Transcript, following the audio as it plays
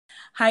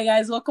Hi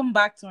guys, welcome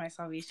back to my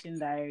Salvation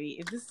Diary.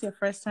 If this is your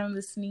first time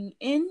listening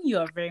in, you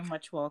are very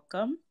much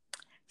welcome.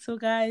 So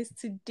guys,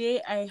 today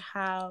I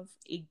have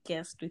a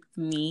guest with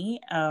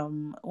me,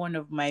 one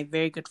of my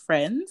very good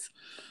friends,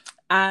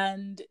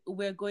 and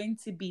we're going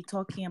to be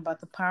talking about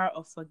the power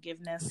of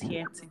forgiveness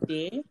here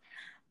today.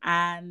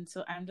 And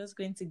so I'm just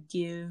going to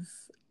give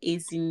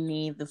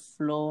Ezine the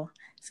floor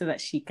so that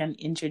she can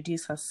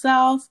introduce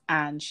herself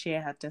and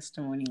share her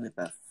testimony with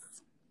us.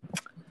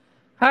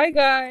 Hi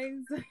guys.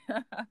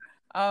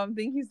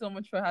 Thank you so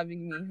much for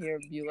having me here,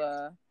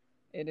 Beulah.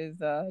 It is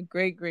a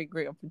great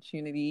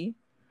opportunity.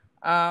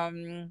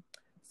 Um,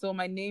 so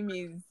my name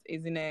is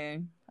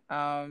Ezine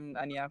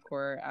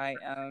Aniakor. I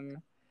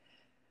am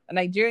a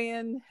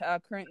Nigerian,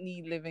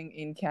 currently living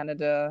in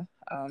Canada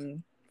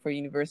for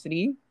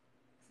university.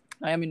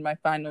 I am in my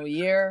final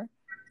year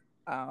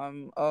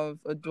of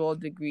a dual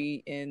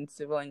degree in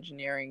civil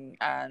engineering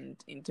and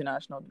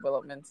international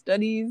development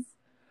studies.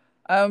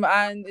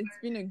 And it's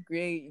been a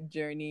great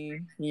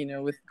journey,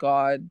 with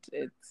God.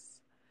 It's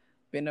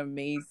been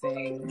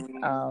amazing.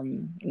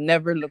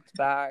 Never looked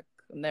back,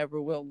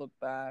 never will look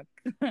back.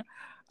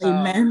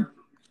 Amen.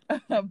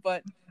 um,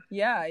 but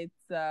yeah,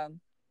 it's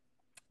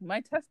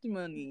my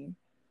testimony.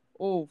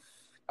 Oh,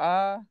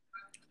 I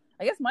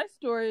guess my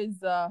story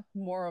is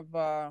more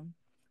of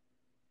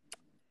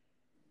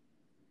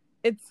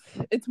it's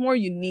it's more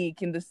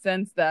unique in the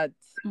sense that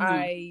Mm-hmm.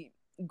 I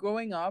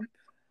growing up,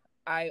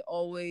 I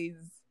always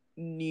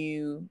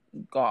knew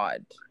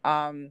God.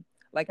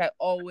 Like I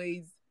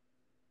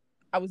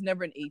was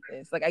never an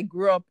atheist. Like I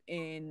grew up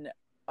in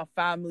a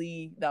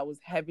family that was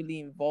heavily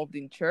involved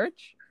in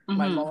church.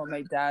 My Mm-hmm. mom and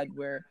my dad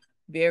were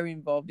very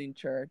involved in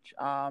church.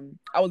 I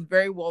was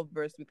very well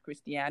versed with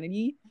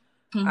Christianity,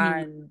 Mm-hmm.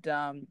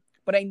 and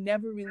but I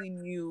never really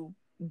knew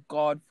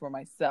God for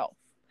myself.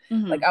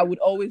 Mm-hmm. Like I would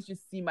always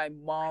just see my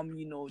mom,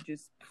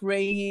 just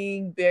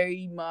praying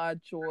very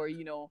much, or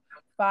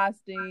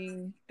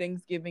fasting,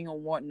 Thanksgiving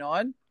and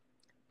whatnot.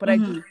 But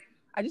Mm-hmm.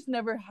 I just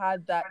never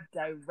had that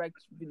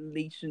direct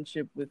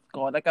relationship with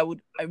God. Like I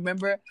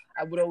remember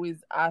I would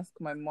always ask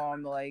my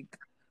mom, like,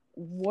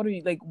 what are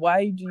you like,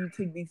 why do you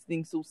take these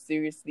things so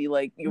seriously?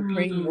 Like you're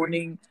praying Mm-hmm.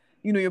 morning,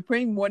 you're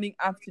praying morning,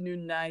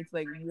 afternoon, night.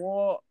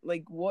 What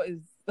is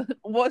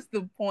what's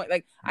the point?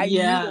 Like I knew there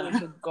Yeah.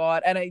 was a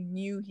God and I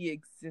knew he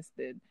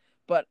existed,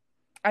 but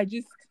I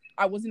just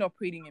I wasn't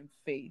operating in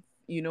faith.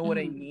 You know what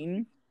I Mm-hmm.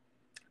 mean?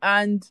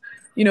 And,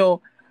 you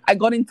know, I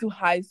got into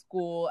high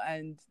school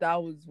and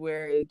that was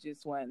where it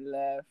just went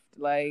left.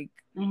 Like,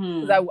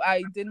 Mm-hmm. because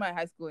I did my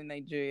high school in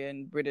Nigeria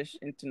in British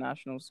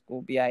International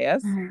School,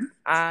 BIS. Mm-hmm.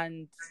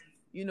 And,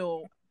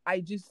 I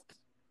just,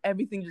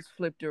 everything just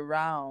flipped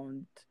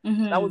around.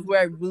 That was Mm-hmm. where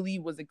I really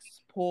was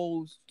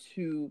exposed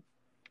to,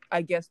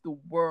 I guess, the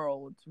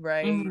world,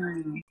 right?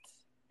 Mm-hmm.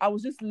 I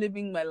was just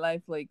living my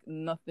life like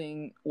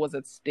nothing was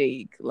at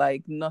stake,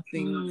 like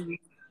nothing, Mm-hmm.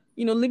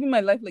 living my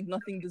life like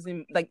nothing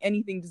doesn't, like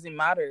anything doesn't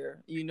matter,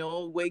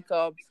 wake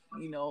up,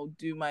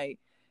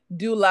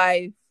 do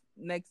life,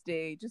 next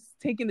day, just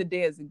taking the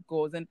day as it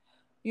goes. And,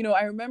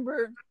 I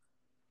remember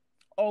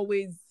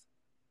always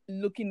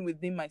looking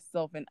within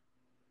myself and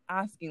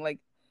asking, like,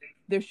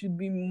 there should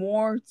be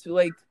more to,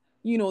 like,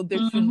 there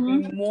should be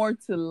Mm-hmm. more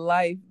to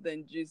life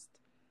than just,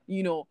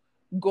 you know,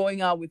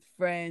 going out with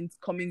friends,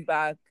 coming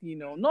back,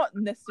 not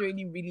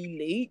necessarily really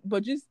late,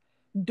 but just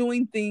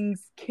doing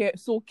things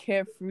so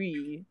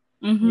carefree,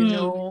 you Mm-hmm.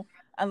 know,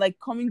 and like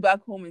coming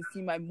back home and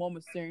seeing my mom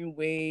a certain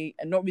way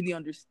and not really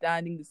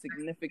understanding the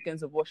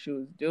significance of what she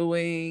was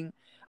doing.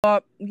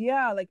 But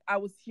yeah, like I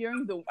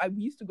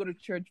used to go to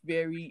church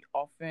very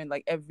often,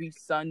 like every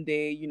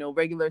Sunday,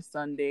 regular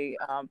Sunday.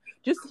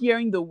 Just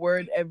hearing the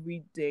word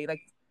every day,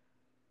 like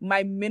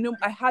I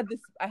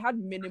had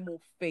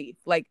minimal faith.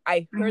 Like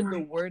I heard the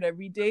word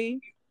every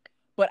day,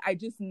 but I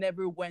just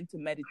never went to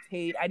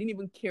meditate. I didn't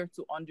even care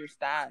to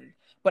understand.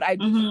 But I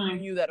just Mm-hmm.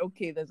 knew that,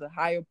 okay, there's a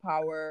higher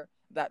power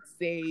that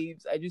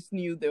saves. I just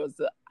knew there was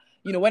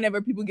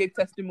whenever people gave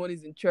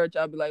testimonies in church,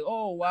 I'd be like,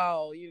 oh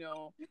wow, are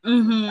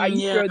Mm-hmm. you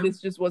Yeah. sure this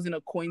just wasn't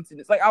a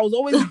coincidence? Like I was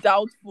always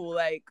doubtful,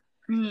 like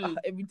Mm-hmm.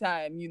 every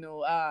time,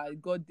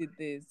 God did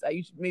this.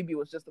 Maybe it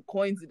was just a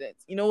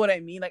coincidence. You know what I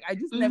mean? Like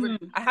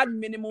Mm-hmm. I had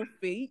minimal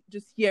faith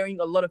just hearing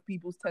a lot of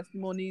people's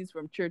testimonies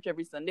from church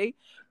every Sunday.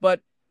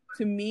 But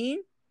to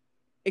me,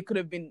 it could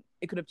have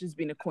just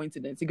been a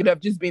coincidence. It could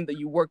have just been that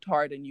you worked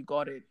hard and you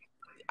got it.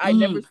 I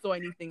never Mm-hmm. saw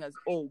anything as,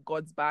 oh,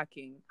 God's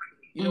backing.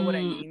 You know what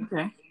I Mm-hmm. mean?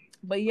 Okay.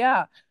 But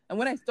yeah, and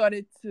when I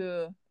started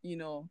to,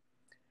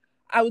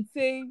 I would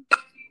say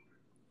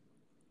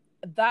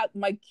that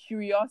my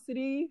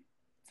curiosity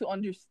to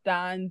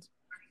understand,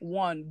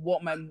 one,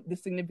 the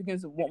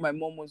significance of what my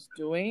mom was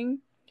doing,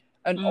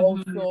 and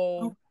Mm-hmm.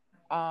 also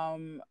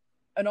um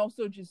and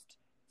also just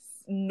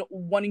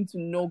wanting to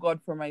know God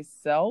for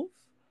myself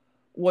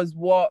was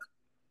what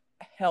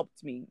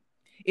helped me.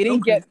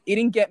 Okay. It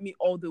didn't get me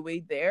all the way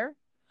there,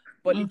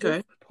 but it just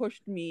Okay.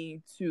 pushed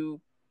me to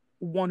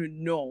want to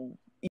know.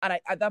 And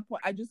at that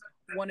point I just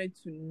wanted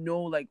to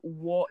know, like,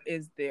 what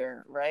is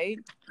there, right?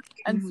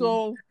 And Mm-hmm.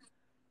 so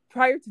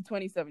prior to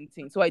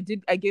 2017. So I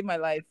gave my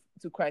life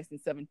to Christ in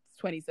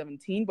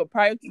 2017, but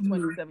prior to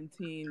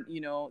 2017,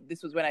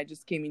 this was when I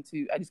just came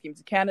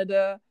to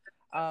Canada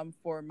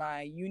for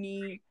my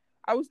uni.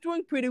 I was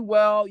doing pretty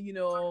well.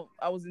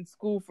 I was in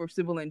school for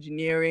civil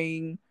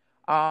engineering.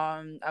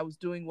 I was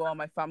doing well.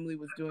 My family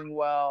was doing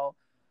well,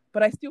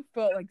 but I still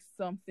felt like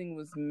something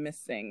was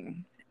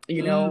missing.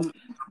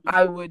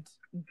 I would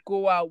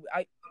go out.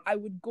 I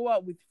would go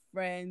out with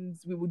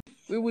friends.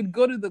 We would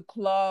go to the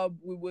club.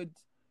 We would,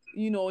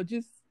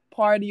 just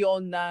party all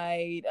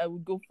night. I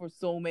would go for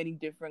so many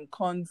different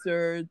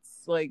concerts,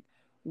 like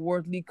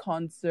worldly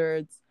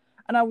concerts,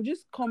 and I would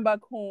just come back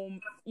home.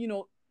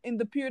 In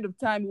the period of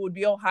time, we would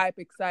be all hype,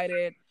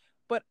 excited,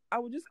 but I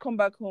would just come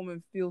back home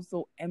and feel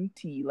so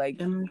empty.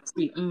 Like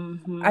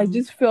I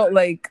just felt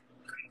like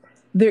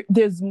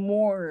there's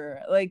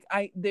more. Like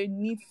there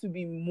needs to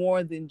be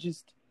more than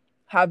just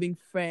having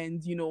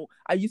friends.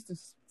 I used to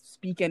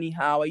speak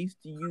anyhow. I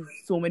used to use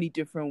so many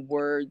different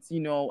words.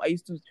 I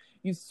used to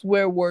use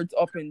swear words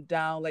up and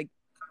down. Like,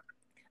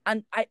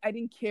 and I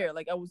didn't care.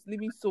 Like I was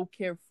living so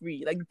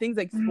carefree. Like the things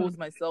I exposed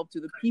myself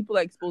to, the people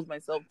I exposed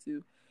myself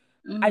to,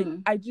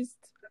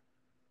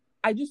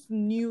 I just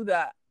knew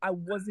that I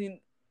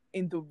wasn't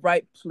in the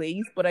right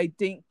place, but I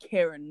didn't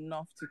care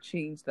enough to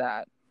change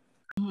that.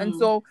 And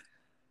so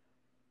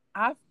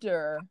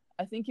after,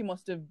 I think it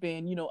must have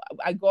been,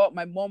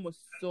 my mom was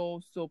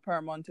so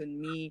paramount in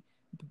me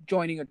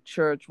joining a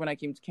church when I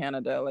came to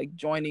Canada, like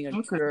joining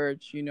a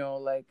church,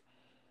 like,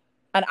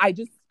 and I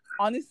just,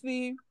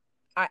 honestly,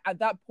 at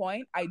that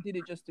point, I did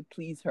it just to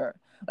please her.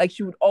 Like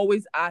she would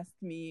always ask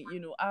me,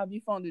 have you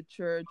found a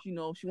church?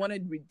 She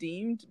wanted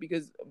Redeemed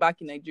because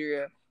back in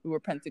Nigeria, we were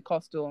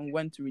Pentecostal and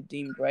went to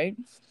Redeemed, right?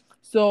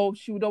 So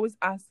she would always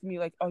ask me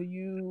like, have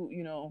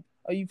you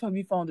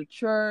found a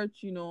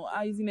church?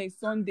 Isn't it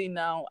Sunday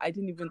now? I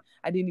didn't even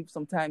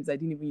sometimes I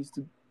didn't even care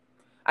to,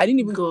 I didn't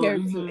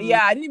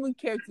even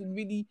care to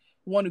really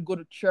want to go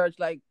to church.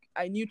 Like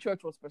I knew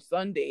church was for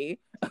Sunday,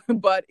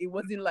 but it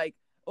wasn't like,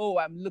 oh,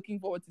 I'm looking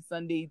forward to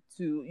Sunday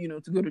to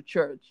go to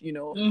church,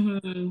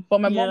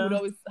 But my mom would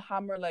always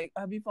hammer like,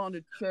 have you found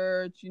a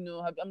church?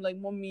 I'm like,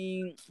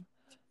 mommy,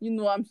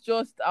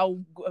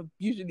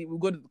 usually we'll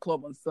go to the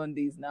club on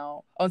Sundays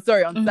now. On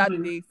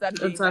Saturday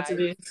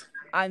night.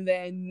 And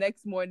then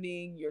next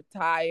morning you're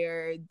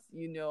tired,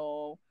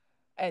 and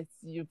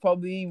you're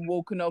probably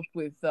woken up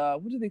with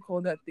what do they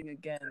call that thing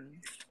again?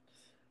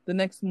 The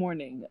next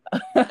morning.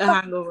 A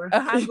hangover.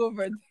 A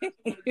hangover thing.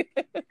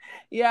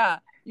 Yeah.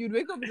 You'd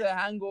wake up with a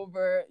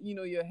hangover,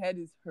 your head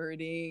is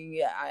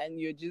hurting, and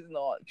you're just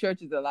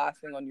church is the last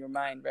thing on your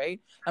mind, right?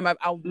 And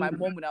my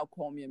mom would now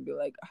call me and be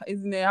like,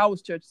 isn't it, how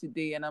was church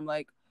today? And I'm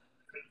like,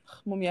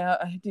 mommy,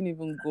 I didn't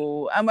even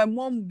go. And my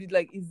mom would be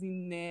like,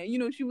 isn't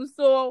it? She was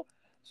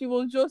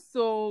just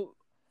so,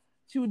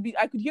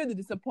 I could hear the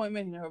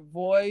disappointment in her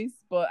voice,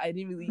 but I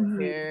didn't really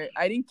care.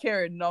 I didn't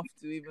care enough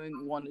to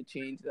even want to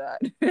change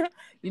that.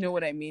 You know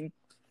what I mean?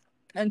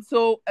 And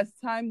so as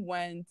time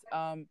went,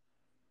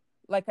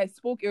 like I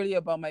spoke earlier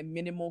about my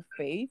minimal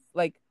faith,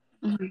 like,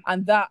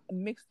 and that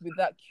mixed with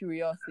that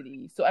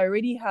curiosity. So I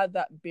already had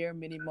that bare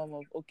minimum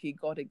of, okay,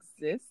 God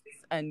exists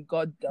and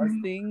God does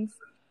things.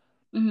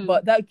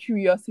 But that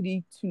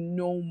curiosity to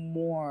know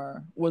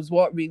more was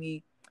what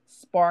really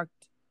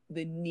sparked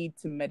the need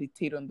to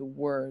meditate on the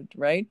word,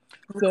 right?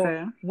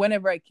 So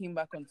whenever I came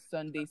back on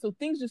Sunday, so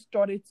things just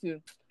started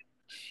to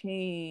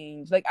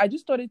change. Like I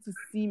just started to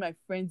see my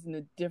friends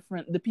in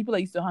the people I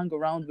used to hang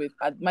around with,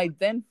 my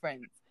then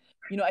friends,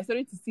 I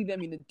started to see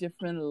them in a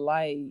different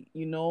light,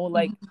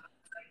 like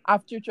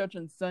after church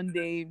on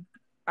Sunday,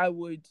 I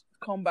would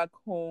come back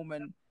home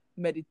and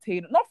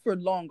meditate, not for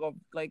long, of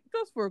like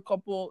just for a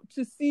couple,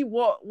 to see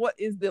what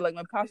is there. Like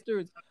my pastor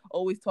is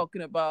always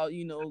talking about,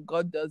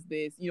 God does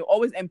this,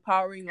 always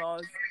empowering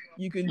us.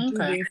 You can do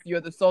this.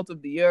 You're the salt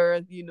of the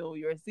earth.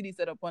 You're a city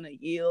set upon a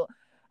hill.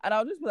 And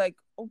I'll just be like,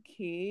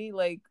 okay,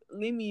 like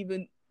let me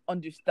even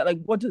understand,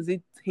 like what does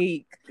it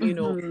take,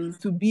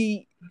 to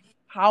be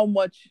how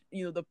much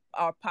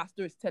our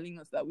pastor is telling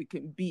us that we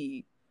can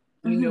be,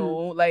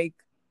 like.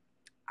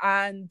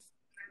 And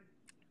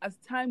as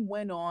time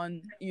went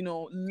on,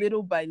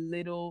 little by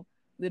little,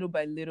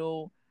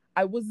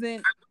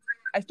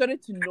 I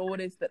started to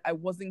notice that I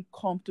wasn't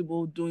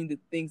comfortable doing the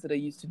things that I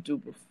used to do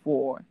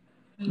before.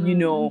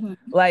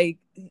 Like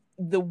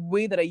the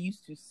way that I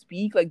used to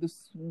speak, like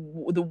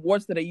the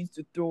words that I used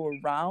to throw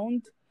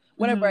around.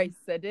 Whenever I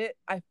said it,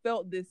 I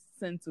felt this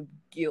sense of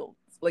guilt.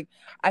 Like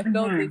I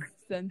felt this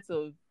sense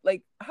of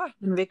like, I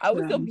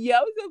always told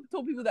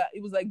people that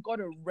it was like God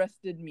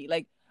arrested me.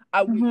 Like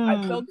I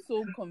felt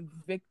so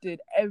convicted.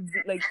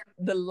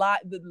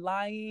 The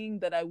lying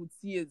that I would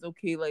see is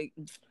okay, like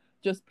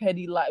just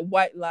petty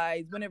white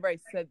lies. Whenever I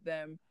said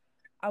them,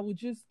 I would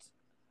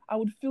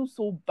feel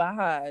so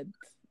bad,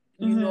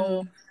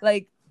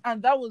 like,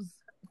 and that was,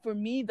 for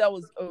me, that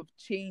was a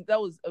change.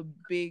 That was a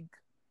big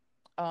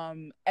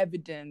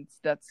evidence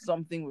that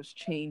something was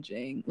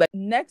changing. Like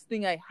next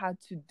thing I had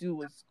to do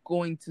was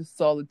go into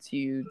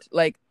solitude.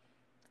 Like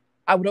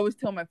I would always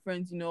tell my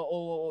friends,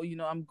 oh,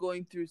 I'm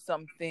going through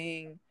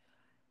something.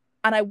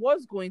 And I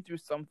was going through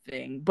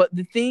something, but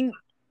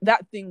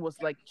that thing was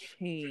like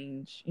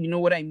change. You know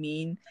what I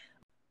mean?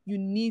 You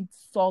need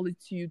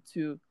solitude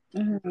to,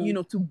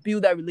 to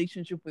build that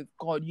relationship with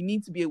God. You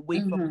need to be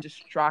away from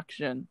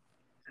distraction.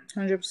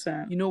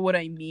 100%. You know what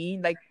I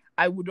mean? Like,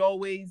 I would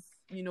always,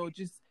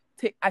 just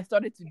I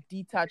started to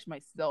detach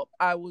myself.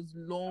 I was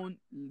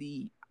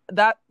lonely.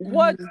 That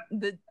what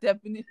the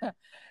definition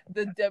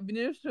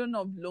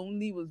of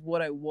lonely was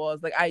what I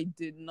was. Like, I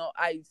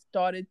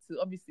started to,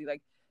 obviously,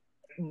 like,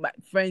 my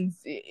friends,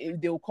 if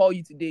they'll call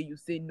you today, you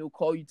say no,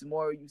 call you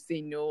tomorrow, you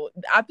say no.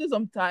 After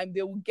some time,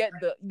 they will get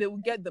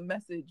the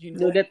message,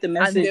 They'll get the and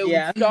message, they would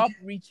yeah. stop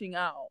reaching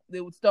out.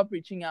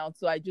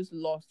 So I just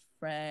lost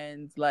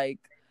friends. Like,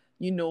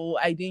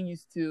 I didn't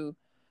used to,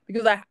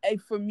 because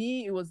for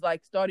me, it was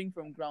like starting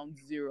from ground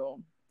zero.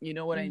 You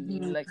know what I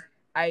mean? Like,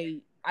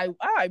 I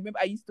remember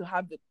I used to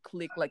have the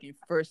clique, like, in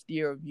first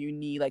year of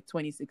uni, like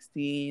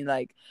 2016.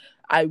 Like,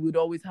 I would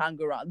always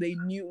hang around. They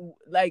knew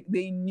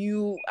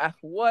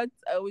what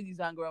I always used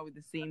to hang around with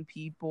the same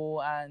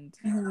people, and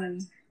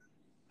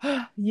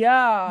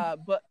yeah.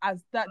 But at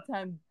that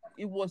time,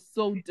 it was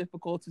so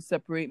difficult to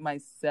separate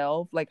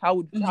myself. Like, how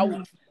would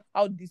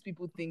these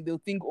people think? They'll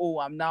think, oh,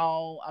 I'm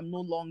no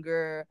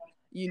longer,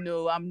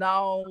 I'm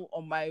now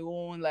on my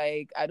own.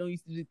 Like, I don't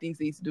used to do things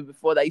they used to do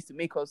before that used to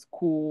make us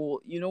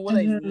cool. You know what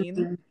I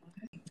mean?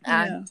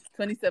 And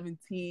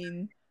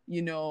 2017,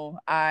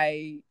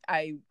 I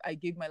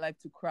gave my life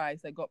to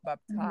Christ. I got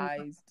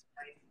baptized.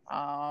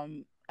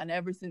 And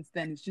ever since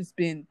then, it's just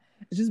been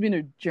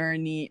a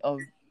journey of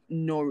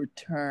no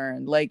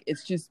return. Like,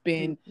 I've just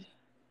been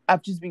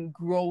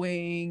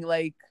growing.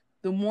 Like,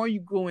 the more you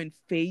grow in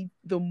faith,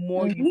 the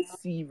more you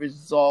see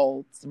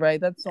results,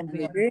 right? That's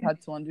something I've had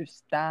to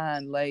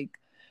understand. Like,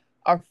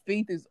 our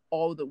faith is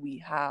all that we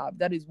have.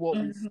 That is what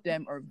we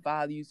stem our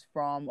values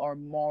from, our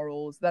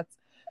morals.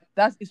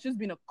 It's just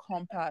been a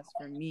compass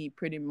for me,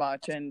 pretty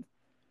much. And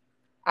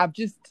I've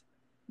just,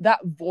 that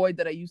void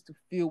that I used to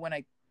feel when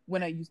I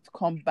used to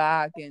come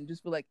back and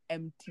just feel like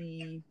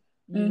empty,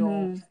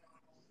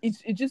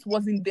 it just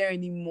wasn't there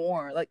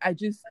anymore. Like, I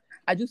just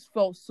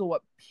felt so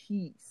at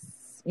peace.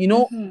 You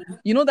know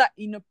that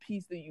inner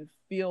peace that you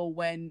feel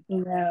when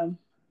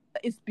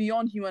it's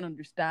beyond human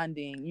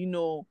understanding.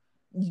 You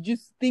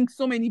just think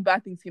so many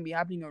bad things can be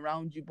happening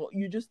around you, but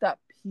you're just at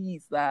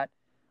peace that,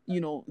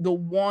 the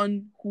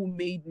one who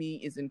made me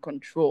is in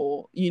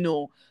control.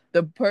 The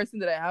person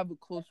that I have a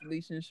close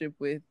relationship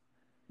with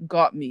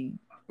got me,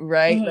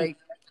 right? Like,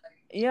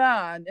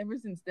 yeah. And ever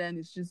since then,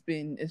 it's just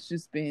been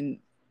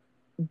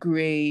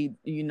great.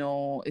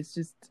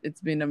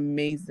 It's been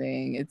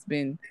amazing. It's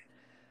been,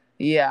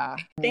 yeah.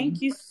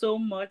 Thank you so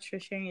much for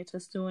sharing your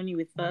testimony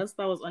with us.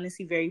 That was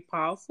honestly very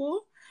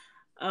powerful.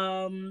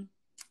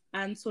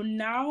 And so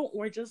now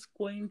we're just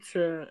going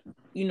to,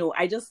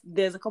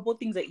 there's a couple of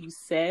things that you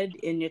said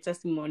in your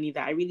testimony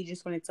that I really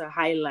just wanted to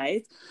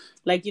highlight.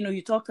 Like,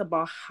 you talked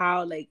about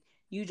how, like,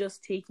 you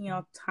just taking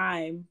out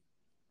time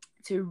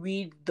to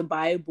read the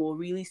Bible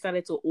really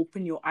started to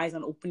open your eyes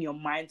and open your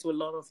mind to a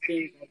lot of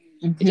things.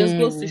 It just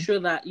goes to show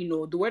that,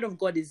 the word of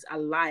God is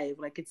alive.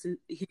 Like, it's a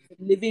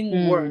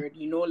living word,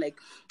 like,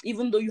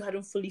 even though you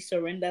hadn't fully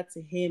surrendered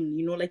to him,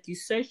 like, you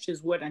searched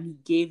his word and he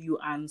gave you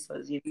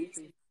answers,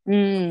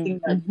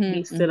 Thing that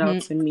really stood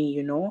out to me,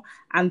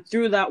 and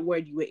through that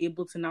word you were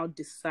able to now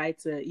decide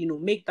to,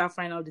 make that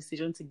final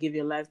decision to give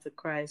your life to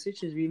Christ,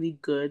 which is really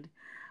good.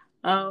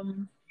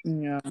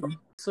 Yeah.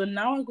 So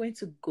now we're going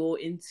to go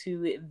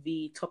into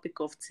the topic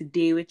of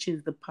today, which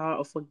is the power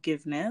of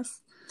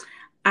forgiveness.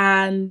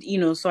 And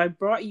so I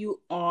brought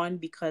you on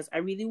because I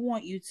really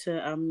want you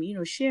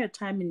to share a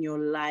time in your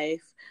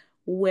life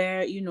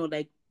where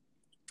like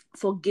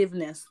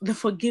forgiveness, the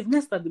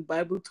forgiveness that the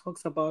Bible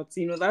talks about,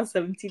 that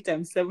 70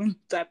 times 7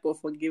 type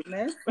of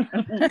forgiveness.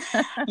 I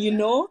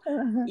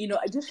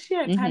just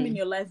share a time in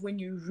your life when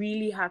you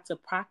really had to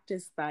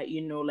practice that,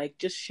 like,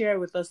 just share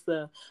with us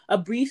a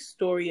brief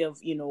story of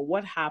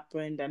what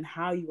happened and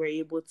how you were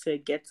able to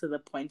get to the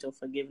point of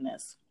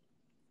forgiveness.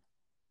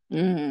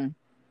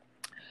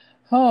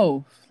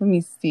 Oh, let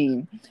me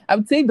see. I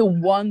would say the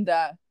one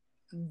that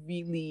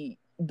really,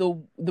 the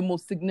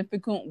most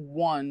significant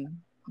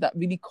one that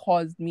really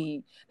caused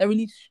me, that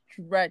really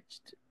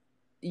stretched,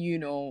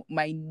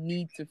 my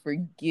need to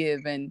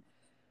forgive and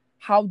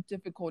how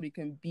difficult it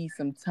can be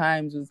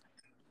sometimes was,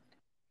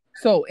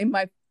 so in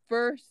my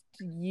first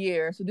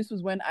year, so this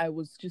was when I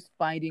was just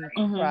finding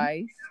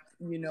Christ,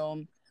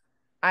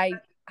 I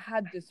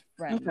had this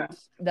friend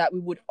that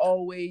we would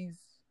always,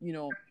 we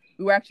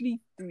were actually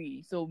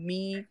 3. So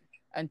me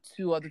and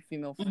 2 other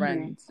female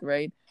friends,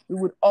 right? We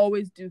would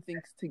always do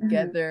things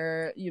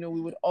together. We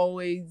would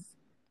always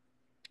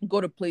go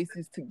to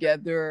places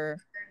together.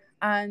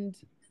 And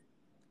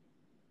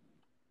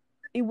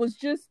it was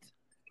just,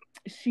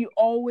 she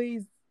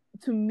always,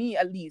 to me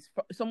at least,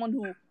 someone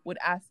who would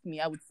ask me,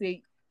 I would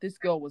say this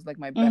girl was like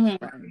my best Mm-hmm.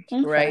 friend,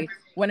 Okay. right?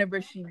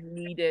 Whenever she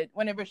needed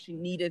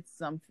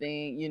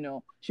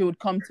something, she would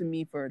come to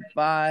me for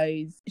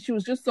advice. She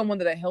was just someone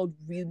that I held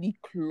really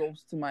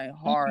close to my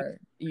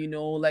heart,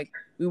 like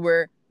we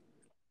were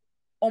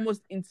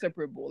almost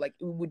inseparable. Like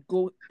we would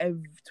go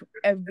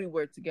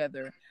everywhere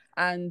together.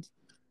 And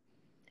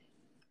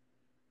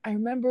I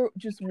remember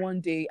just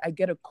one day I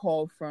get a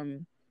call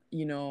from,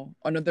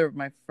 another of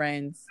my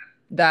friends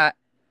that,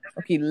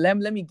 okay, let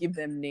me give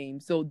them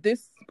names. So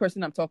this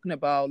person I'm talking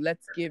about,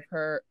 let's give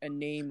her a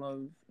name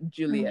of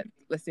Juliet.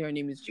 Let's say her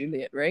name is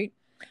Juliet, right?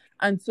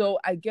 And so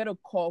I get a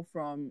call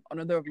from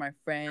another of my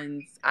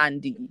friends,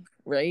 Andy,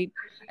 right?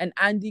 And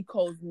Andy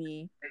calls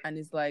me and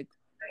is like,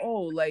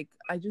 oh, like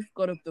I just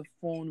got off the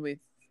phone with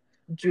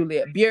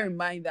Juliet. Bear in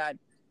mind that,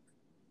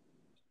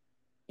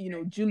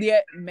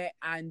 Juliet met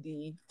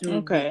Andy through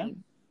Okay. me,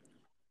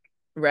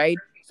 right?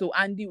 So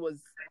Andy was,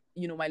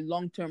 my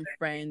long-term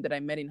friend that I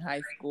met in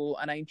high school,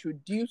 and I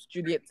introduced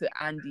Juliet to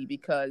Andy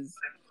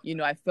because,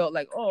 I felt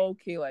like, oh,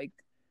 okay, like,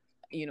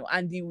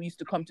 Andy used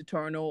to come to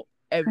Toronto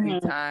every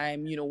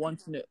time,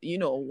 once in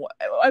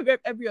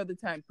every other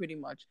time pretty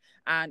much.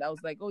 And I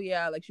was like, oh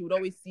yeah, like she would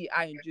always see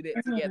I and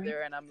Juliet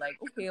together, and I'm like,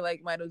 okay,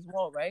 like might as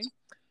well, right?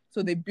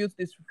 So they built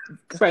this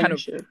kind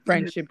of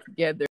friendship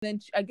together. Then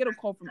I get a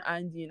call from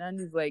Andy, and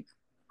Andy's like,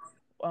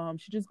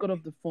 she just got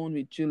off the phone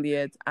with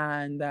Juliet,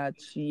 and that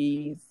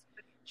she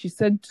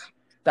said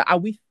that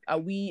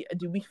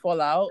did we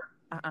fall out?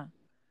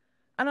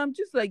 And I'm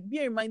just like,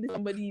 bear in mind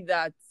somebody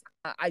that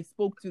I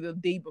spoke to the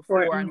day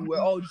before, and we're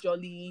all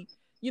jolly,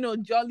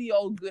 jolly,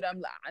 all good.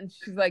 And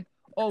she's like,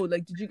 oh,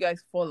 like, did you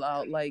guys fall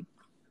out? Like,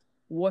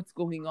 what's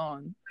going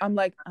on? I'm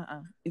like,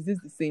 is this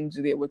the same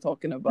Juliet we're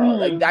talking about?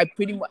 Like,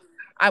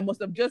 I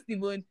must have just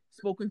even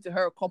spoken to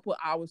her a couple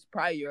hours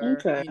prior,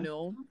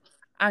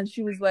 and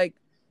she was like,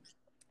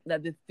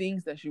 that the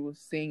things that she was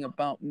saying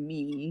about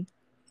me,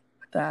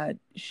 that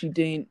she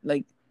didn't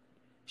like,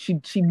 she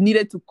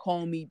needed to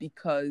call me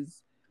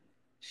because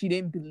she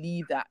didn't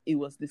believe that it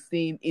was the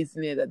same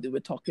Isn't that they were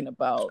talking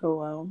about.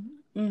 Oh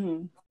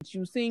wow. She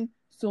was saying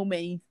so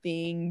many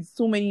things,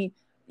 so many,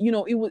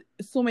 it was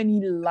so many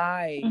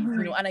lies,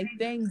 and I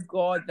thank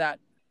God that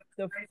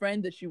the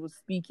friend that she was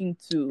speaking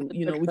to,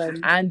 which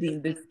is Andy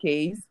in this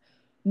case,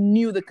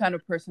 knew the kind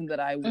of person that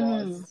I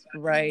was,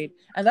 right?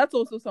 And that's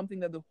also something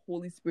that the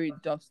Holy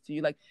Spirit does to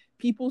you. Like,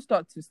 people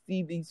start to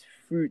see these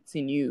fruits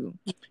in you.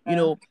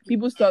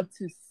 People start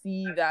to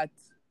see that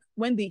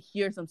when they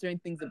hear some certain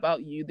things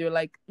about you, they're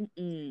like,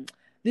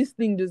 this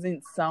thing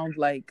doesn't sound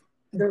like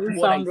doesn't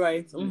what sound I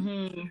right.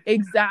 see.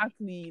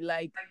 Exactly.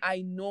 Like,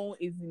 I know,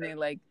 isn't it?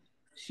 Like,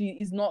 she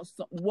is not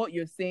what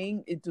you're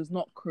saying. It does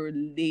not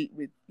correlate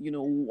with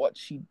what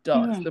she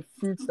does, the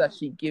fruits that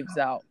she gives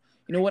out.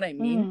 You know what I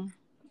mean?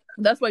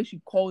 That's why she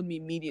called me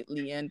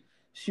immediately, and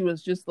she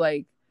was just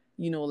like,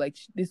 like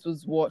this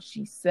was what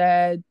she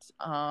said,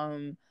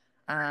 and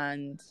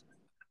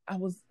I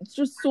was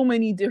just so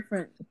many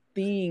different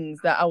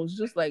things that I was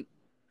just like,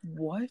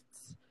 what?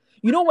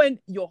 When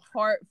your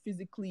heart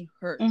physically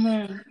hurts,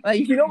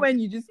 like, when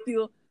you just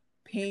feel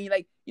pain,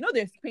 like,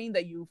 there's pain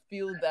that you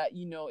feel that,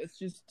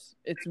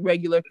 it's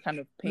regular kind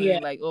of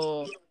pain, like,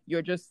 oh,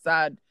 you're just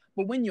sad.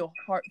 But when your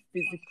heart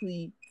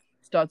physically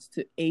starts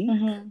to ache,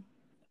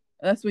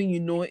 that's when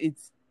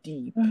it's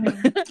deep.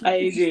 I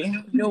agree.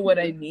 You know what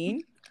I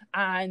mean?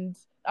 And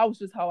that was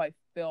just how I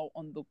felt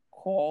on the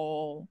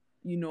call.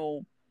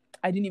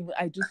 I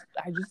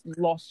just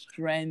lost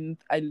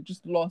strength. I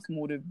just lost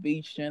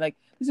motivation. Like,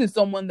 this is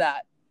someone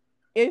that,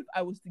 if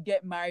I was to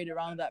get married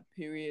around that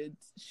period,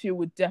 she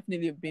would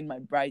definitely have been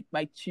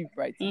my chief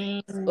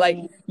bridesmaid. Like,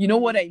 you know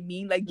what I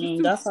mean? Like, just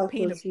to that's how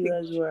paint close you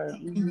guys were.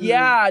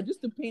 Yeah,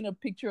 just to paint a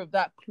picture of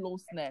that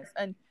closeness.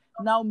 And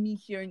now me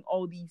hearing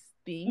all these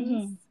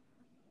things,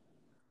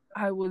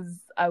 I was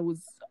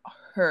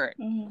hurt.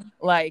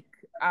 Like,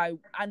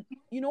 and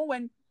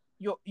when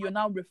you're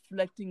now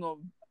reflecting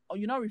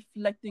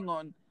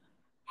on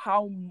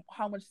how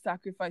much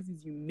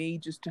sacrifices you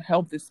made just to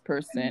help this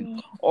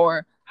person,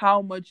 or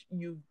how much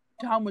you've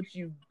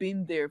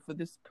been there for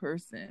this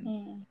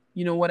person.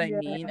 You know what I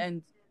mean?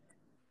 And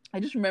I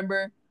just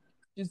remember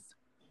just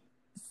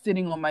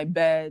sitting on my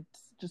bed,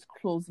 just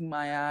closing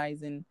my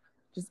eyes and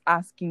just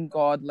asking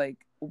God, like,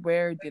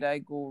 where did I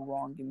go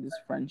wrong in this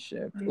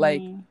friendship?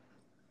 Like,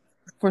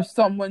 for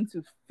someone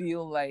to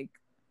feel like,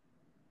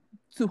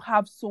 to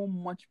have so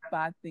much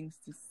bad things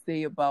to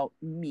say about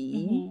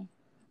me.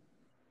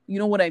 You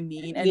know what I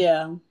mean?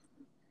 And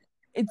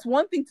it's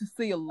one thing to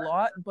say a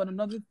lot, but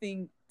another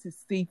thing to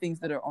say things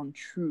that are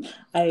untrue.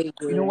 I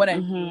agree. You know what I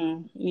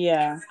mean?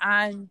 Yeah.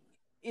 And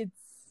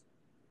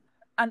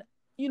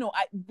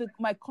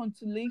my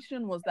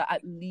consolation was that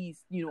at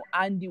least,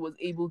 Andy was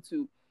able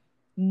to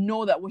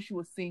know that what she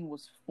was saying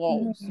was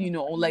false.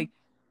 Like,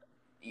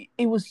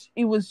 it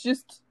was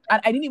just,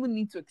 and I didn't even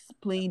need to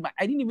explain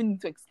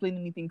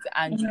anything to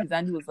Andy, because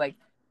Andy was like,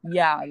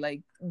 yeah,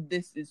 like,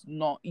 this is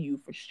not you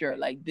for sure.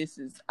 Like, this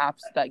is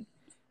abstract.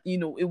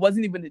 it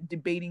wasn't even a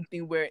debating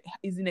thing where,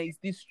 isn't it, is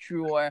this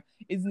true, or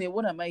isn't it,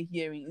 what am I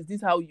hearing, is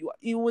this how you are?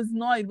 It was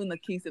not even a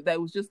case of that.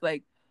 It was just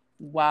like,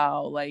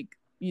 wow, like,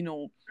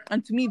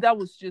 and to me that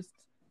was just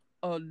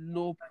a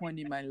low point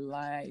in my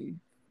life.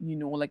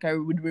 Like, I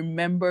would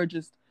remember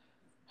just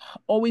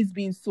always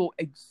being so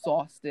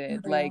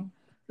exhausted, like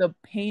the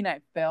pain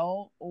I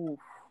felt. Oh,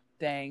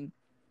 dang.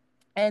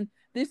 And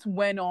this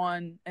went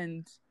on,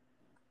 and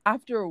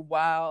after a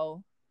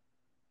while,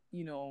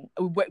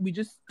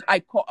 I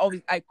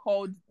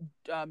called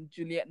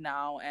Juliet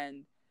now,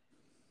 and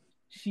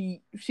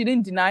she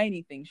didn't deny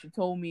anything. She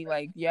told me,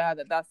 like, yeah,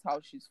 that's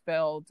how she's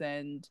felt.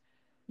 And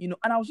and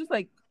I was just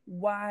like,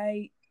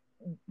 why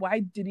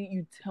didn't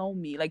you tell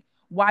me? Like,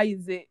 why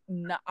is it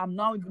not, I'm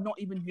not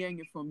even hearing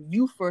it from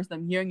you first,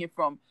 I'm hearing it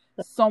from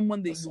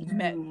someone that you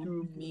met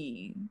through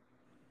me,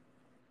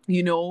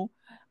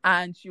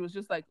 and she was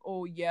just like,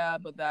 oh yeah,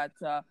 but that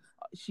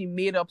she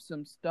made up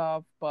some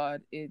stuff,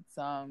 but it's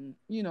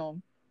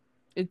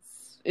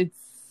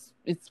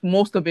it's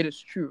most of it is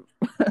true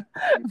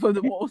for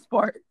the most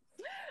part.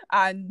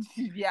 And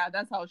yeah,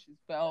 that's how she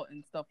felt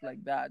and stuff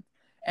like that.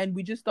 And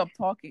we just stopped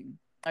talking,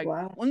 like,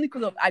 only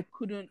because of I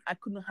couldn't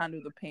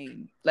handle the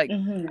pain. Like,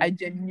 I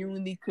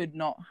genuinely could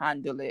not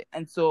handle it.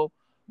 And so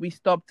we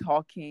stopped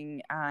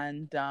talking,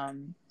 and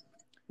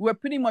we're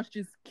pretty much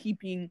just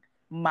keeping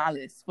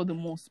malice for the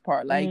most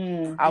part. Like,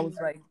 I was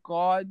like,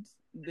 God,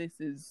 this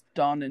is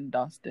done and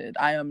dusted.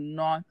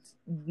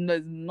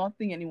 There's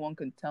nothing anyone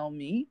can tell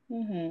me.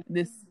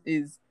 This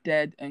is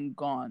dead and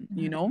gone,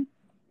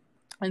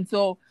 And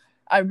so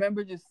I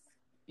remember just,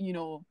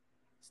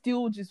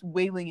 still just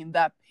wailing in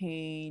that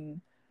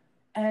pain.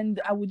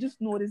 And I would just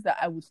notice that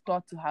I would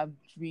start to have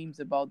dreams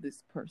about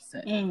this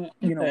person, and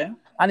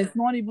it's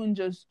not even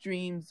just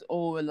dreams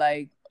or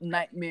like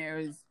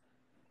nightmares,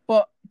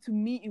 but to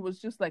me, it was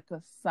just like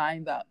a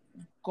sign that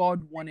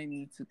God wanted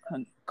me to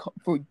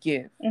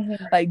forgive.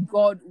 Like,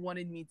 God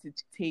wanted me to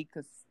take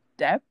a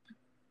step,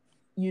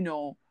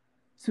 to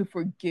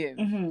forgive.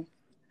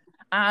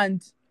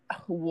 And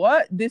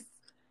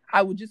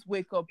I would just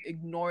wake up,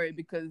 ignore it,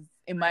 because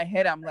in my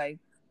head, I'm like,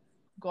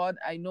 God,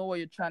 I know what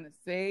you're trying to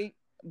say,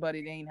 but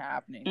it ain't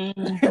happening.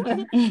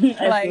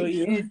 Like,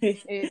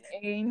 it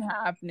ain't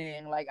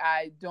happening. Like,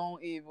 I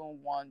don't even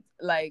want,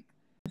 like,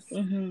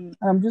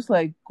 I'm just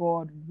like,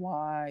 God,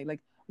 why?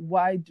 Like,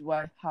 why do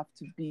I have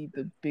to be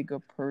the bigger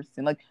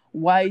person? Like,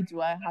 why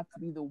do I have to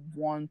be the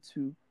one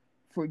to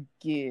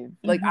forgive?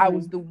 Like,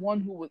 I'm the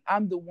one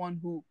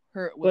who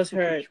hurt was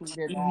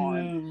perpetrated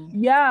on.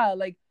 Yeah,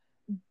 like,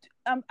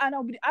 and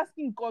I'll be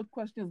asking God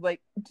questions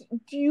like,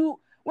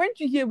 weren't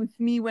you here with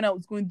me when I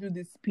was going through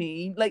this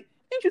pain? Like,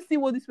 didn't you see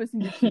what this person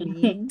did to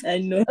me? I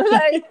know.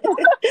 Like,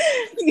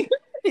 you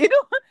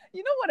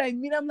know what I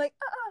mean? I'm like,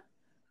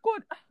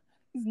 God,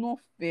 it's not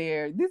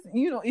fair. This,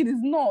 it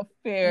is not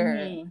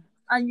fair.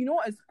 And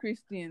as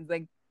Christians,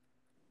 like,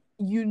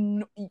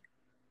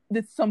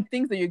 there's some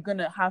things that you're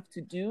gonna have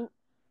to do.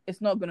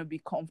 It's not gonna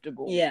be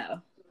comfortable. Yeah.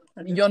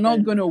 100%. You're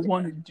not gonna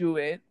want to do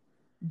it,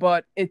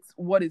 but it's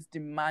what is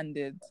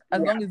demanded.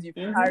 As long as you've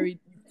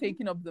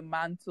taken up the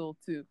mantle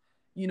to,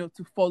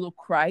 to follow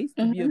Christ,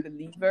 to be a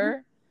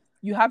believer,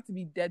 you have to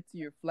be dead to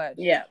your flesh.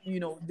 Yeah.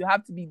 You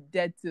have to be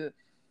dead to,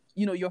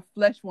 your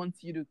flesh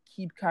wants you to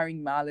keep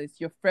carrying malice.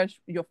 Your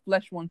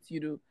flesh wants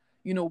you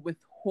to,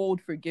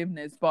 withhold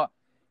forgiveness, but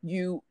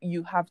you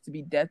have to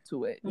be dead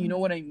to it. You know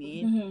what I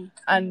mean?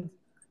 And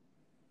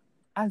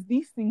as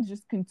these things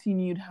just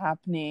continued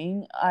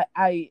happening,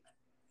 I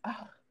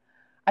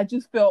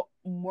just felt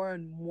more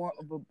and more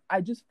I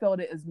just felt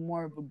it as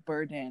more of a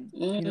burden.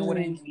 You know what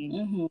I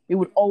mean? It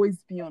would always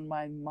be on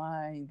my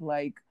mind.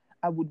 Like,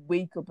 I would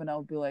wake up and I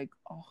would be like,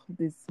 oh,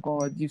 this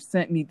God, you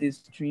sent me this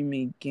dream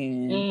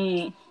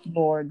again.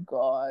 Lord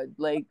God.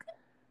 Like,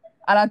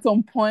 and at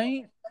some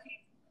point,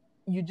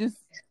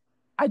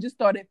 I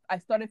started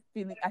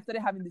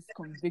having this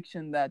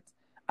conviction that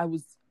I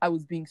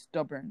was being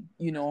stubborn,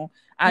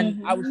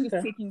 and I was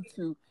just taking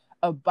to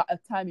a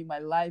time in my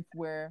life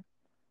where,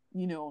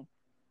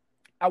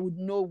 I would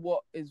know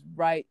what is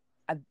right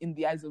in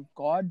the eyes of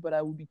God, but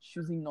I would be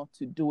choosing not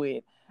to do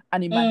it.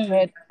 And in my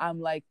head, I'm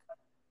like,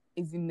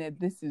 isn't it?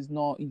 This is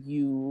not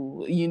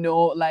you.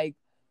 Like,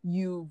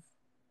 you've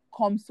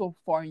come so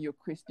far in your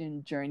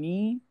Christian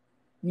journey.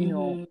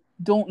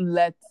 Don't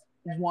let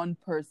one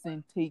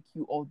person take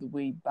you all the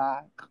way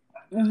back.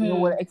 You know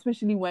what?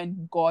 Especially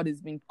when God has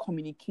been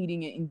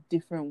communicating it in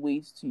different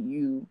ways to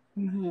you.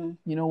 You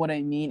know what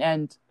I mean?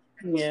 And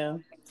yeah.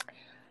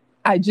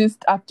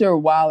 After a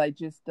while, I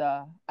just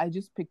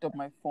picked up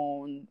my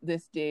phone.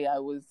 This day, I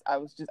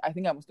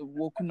think I must have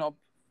woken up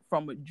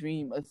from a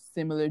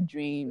similar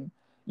dream,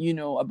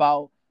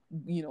 about,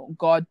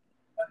 God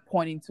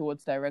pointing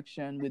towards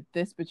direction with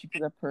this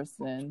particular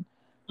person.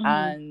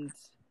 And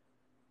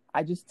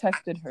I just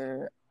texted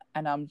her,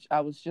 and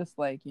I was just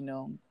like,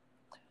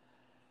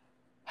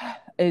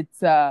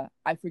 it's, I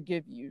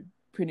forgive you,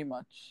 pretty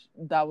much.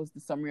 That was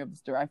the summary of the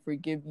story. I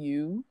forgive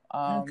you.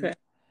 I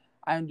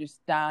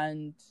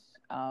understand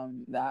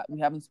that we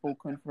haven't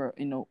spoken for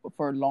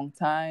a long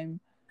time,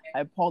 I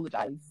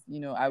apologize.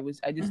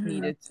 I just Mm-hmm.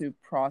 needed to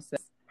process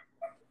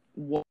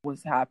what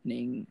was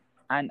happening,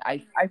 and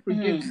I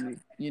forgive Mm-hmm.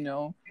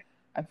 you.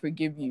 I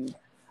forgive you.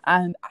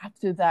 And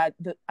after that,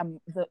 the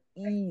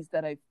ease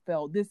that I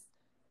felt, this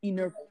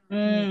inner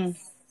Mm.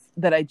 peace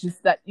that I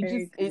just that it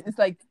just Very good. it's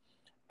like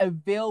a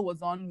veil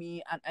was on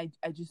me, and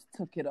I just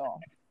took it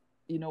off.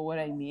 You know what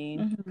I mean?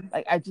 Mm-hmm.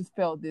 Like, I just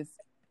felt this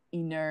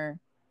inner,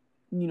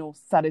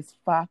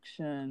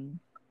 satisfaction,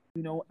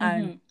 and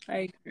Mm-hmm. I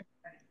agree.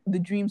 the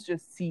dreams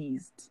just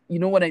ceased. You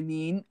know what I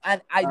mean?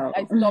 And I Wow.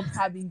 stopped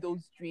having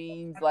those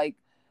dreams, like,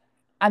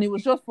 and it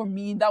was just, for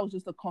me, that was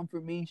just a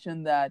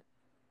confirmation that,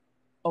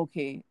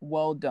 okay,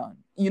 well done.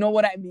 You know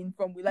what I mean?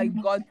 From, like,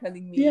 Mm-hmm. God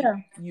telling me, Yeah.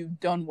 you've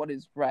done what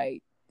is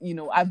right.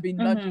 Mm-hmm. I've been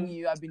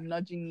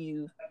nudging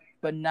you,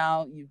 but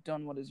now you've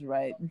done what is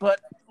right.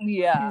 But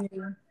yeah,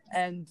 Yeah.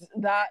 and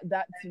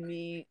that to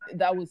me,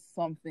 that was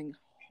something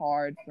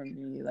hard for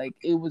me. Like,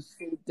 it was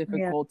so Yeah.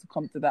 difficult to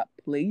come to that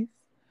place.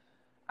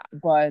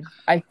 But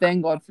I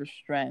thank God for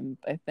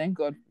strength. I thank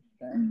God for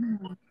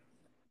strength. Mhm.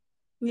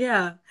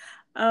 Yeah.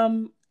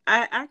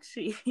 I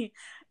actually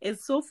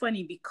it's so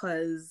funny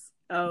because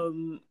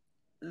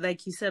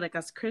like you said, like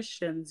as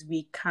Christians,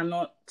 we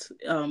cannot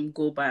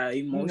go by our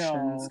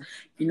emotions.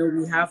 No.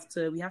 We have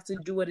to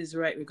do what is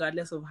right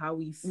regardless of how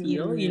we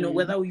feel, Mm,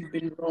 whether we've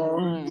been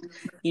wrong,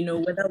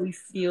 mm, whether we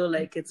feel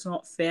like it's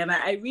not fair. And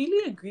I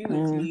really agree with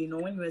you,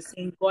 mm. when you were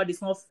saying God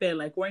is not fair,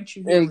 like weren't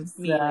you here with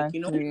me? Like,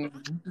 Exactly.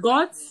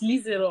 God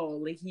sees it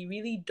all, like He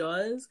really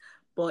does.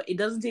 But it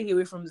doesn't take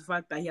away from the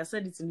fact that He has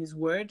said it in His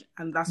word,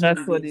 and that's what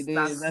That's it what is. it is.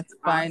 That's That's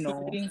our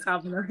final. feelings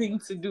have nothing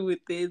to do with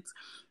it.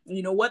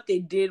 What they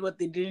did, what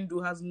they didn't do,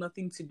 has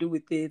nothing to do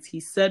with it. He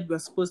said we're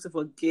supposed to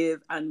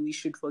forgive, and we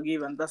should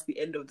forgive, and that's the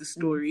end of the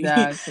story.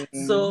 Exactly.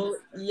 So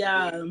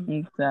yeah,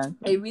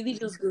 Exactly. it really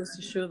just goes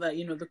to show that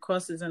the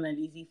cross isn't an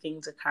easy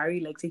thing to carry.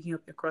 Like taking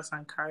up your cross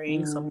and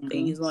carrying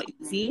something Mm, is not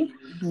easy,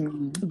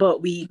 mm,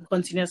 but we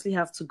continuously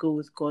have to go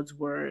with God's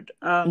word.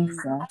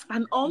 exactly.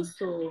 And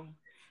also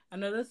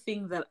another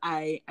thing that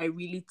I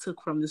really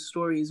took from the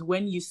story is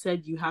when you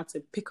said you had to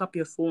pick up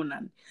your phone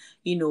and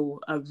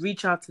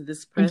reach out to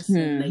this person.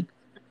 Mm-hmm. Like,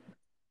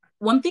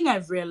 one thing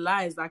I've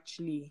realized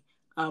actually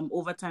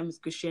over time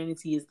with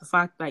Christianity is the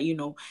fact that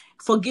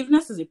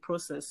forgiveness is a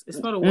process. It's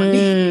not a one day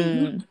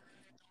thing.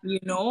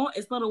 Mm,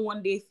 It's not a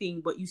one day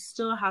thing, but you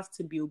still have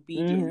to be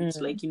obedient.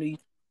 mm-hmm. Like, you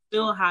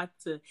still had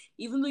to,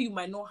 even though you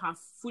might not have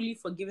fully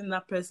forgiven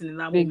that person in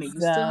that moment, you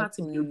still had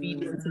to be Exactly.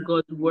 obedient to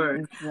God's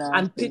word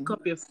and Exactly. pick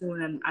up your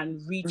phone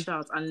and reach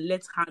out and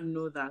let her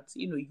know that,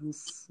 you've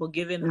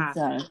forgiven her.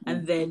 Exactly.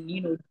 And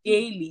then,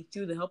 daily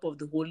through the help of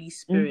the Holy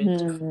Spirit,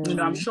 I'm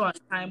Mm-hmm. sure as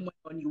time went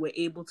on, you were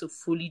able to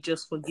fully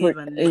just forgive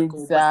and let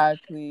go. But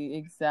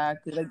Exactly.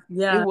 Like, it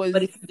yeah, was.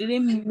 but if you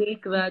didn't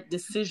make that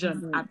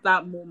decision Mhm. at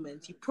that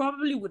moment, you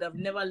probably would have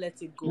never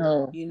let it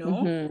go,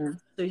 No. Mm-hmm.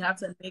 So you have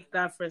to make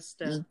that first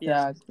step.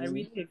 Yeah, I Exactly.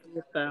 really agree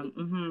with that.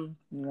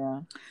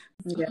 Yeah.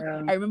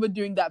 Yeah. I remember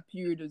during that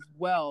period as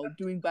well,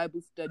 during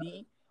Bible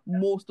study,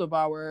 most of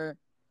our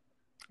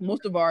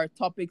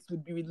topics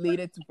would be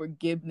related to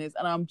forgiveness,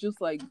 and I'm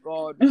just like,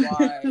 God,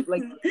 why?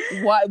 Like,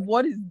 why?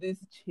 What is this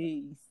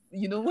chase?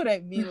 You know what I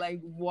mean?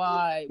 Like,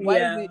 why is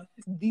Yeah. it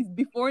these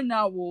before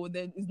now? Well,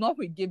 then it's not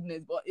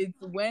forgiveness, but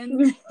it's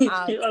when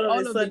All of a all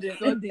of a sudden.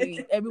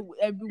 sudden,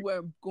 everywhere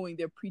I'm going,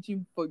 they're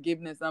preaching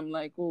forgiveness. I'm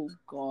like, oh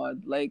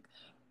God, like,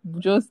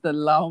 just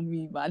allow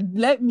me, man.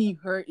 Let me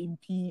hurt in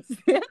peace.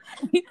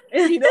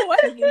 You know what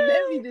I mean?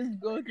 Let me just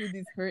go through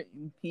this hurt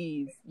in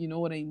peace. You know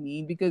what I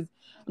mean? Because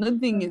another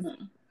thing is,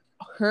 Mhm.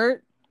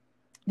 hurt,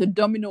 the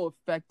domino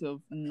effect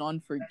of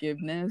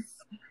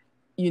non-forgiveness,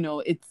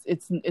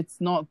 it's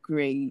not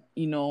great.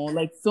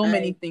 Like, so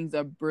many I things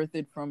are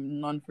birthed from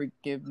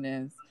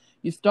non-forgiveness.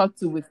 You start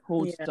to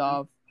withhold Yeah.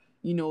 stuff.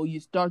 You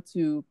start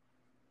to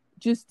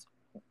just,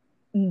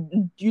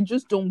 you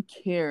just don't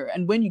care,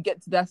 and when you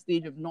get to that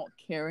stage of not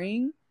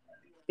caring,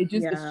 it's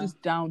Yeah.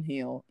 just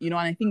downhill. And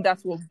I think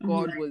that's what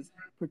God Mhm. was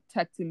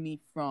protecting me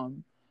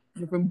from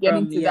getting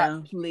From to that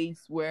Yeah.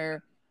 place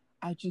where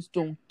I just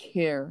don't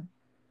care,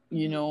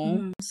 you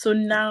know. So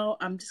now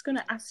I'm just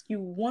gonna ask you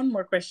one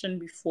more question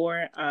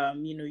before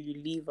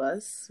you leave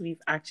us.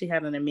 We've actually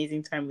had an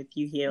amazing time with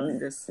you here on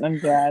this I'm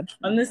glad.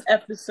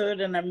 episode,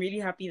 and I'm really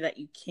happy that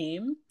you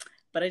came.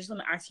 But I just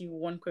want to ask you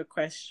one quick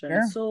question.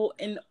 Sure. So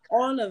in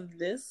all of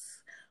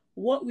this,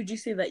 what would you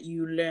say that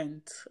you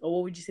learned, or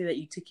what would you say that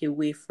you took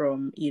away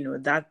from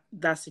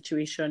that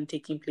situation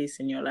taking place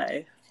in your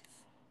life?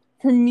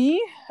 For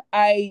me,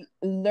 I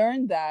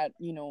learned that,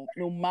 no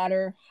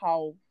matter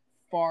how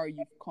far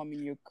you've come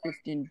in your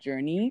Christian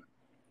journey,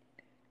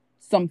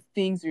 some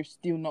things are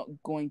still not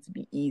going to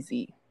be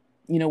easy.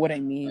 You know what I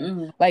mean?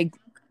 Mhm. Like,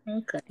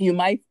 Okay. you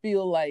might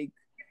feel like,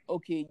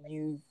 okay,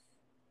 you've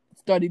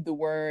studied the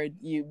word,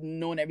 you've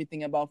known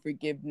everything about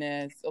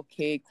forgiveness.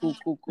 Okay, cool.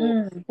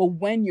 Mm. But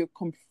when you're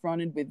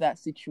confronted with that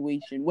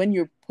situation, when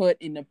you're put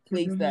in a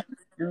place Mhm. that,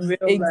 In real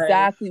life.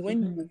 exactly,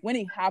 when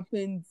it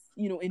happens,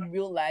 in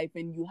real life,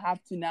 and you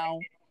have to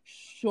now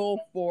show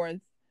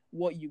forth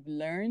what you've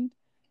learned,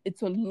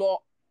 it's a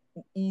lot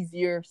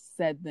easier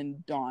said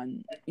than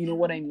done. You know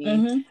what I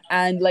mean? Mm-hmm.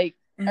 And like,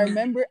 I Mm-hmm.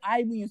 remember I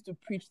even used to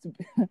preach to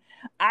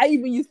I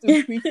even used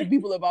to preach to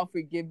people about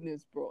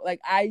forgiveness, bro. Like,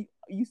 I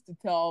used to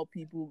tell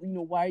people,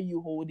 why are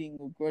you holding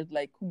a grudge?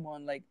 Like, come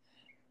on, like,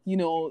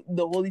 the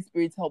Holy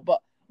Spirit's help.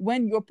 But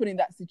when you're put in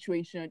that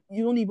situation,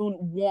 you don't even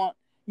want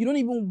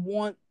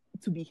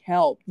to be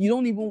helped. You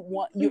don't even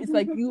want you. It's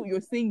like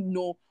you're saying,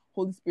 no,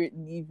 Holy Spirit,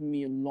 leave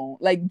me alone.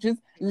 Like, just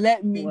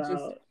let me just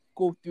Wow.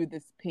 go through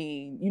this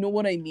pain. You know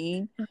what I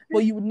mean? But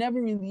you would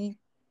never really.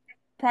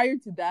 Prior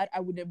to that, I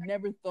would have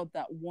never thought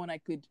that one I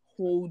could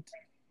hold,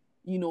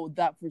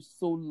 that for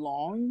so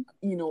long.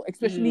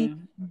 Especially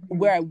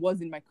where I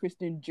was in my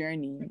Christian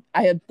journey.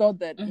 I had thought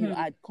that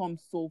I'd come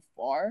so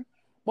far,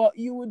 but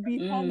you would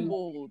be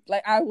humbled.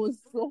 Like, I was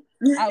so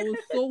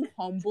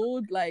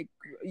humbled. Like,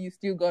 you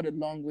still got a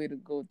long way to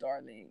go,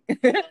 darling.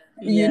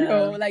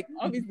 Yeah. Like,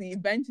 obviously,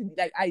 eventually,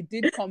 like, I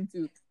did come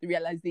to the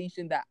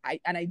realization that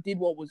I did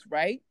what was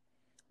right,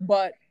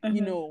 but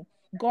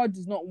God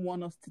does not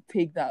want us to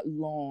take that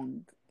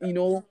long.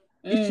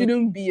 It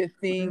shouldn't be a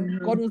thing.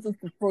 God wants us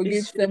to It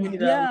forgive shouldn't be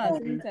that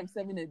 7 long. times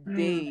 7 a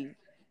day.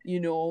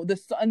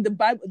 The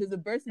Bible, there's a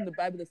verse in the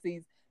Bible that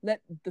says,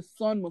 let the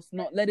sun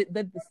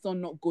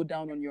not go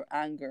down on your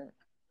anger.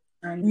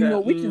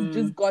 Which is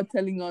just God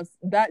telling us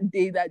that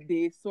day,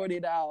 sort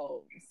it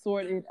out.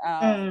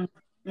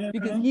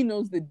 Because he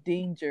knows the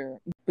danger.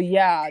 But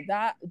yeah,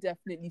 that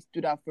definitely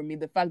stood out for me.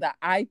 The fact that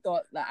I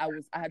thought that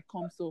I had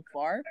come so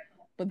far,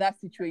 but that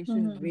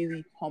situation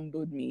really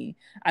humbled me,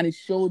 and it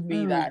showed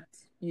me that,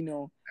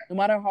 no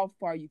matter how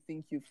far you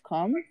think you've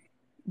come,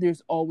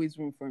 there's always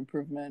room for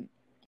improvement.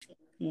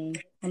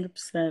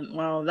 100%.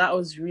 Wow, that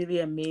was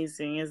really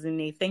amazing, isn't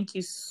it? Thank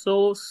you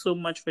so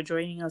much for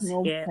joining us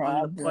here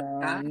on the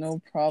podcast.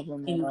 No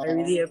problem at all. I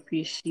really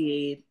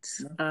appreciate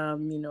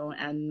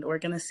and we're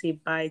gonna say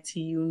bye to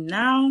you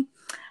now.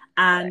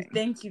 And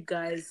thank you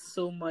guys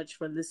so much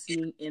for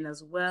listening in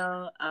as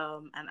well.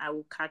 And I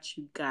will catch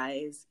you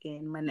guys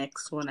in my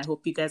next one. I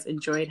hope you guys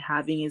enjoyed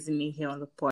having Ezinne here on the podcast.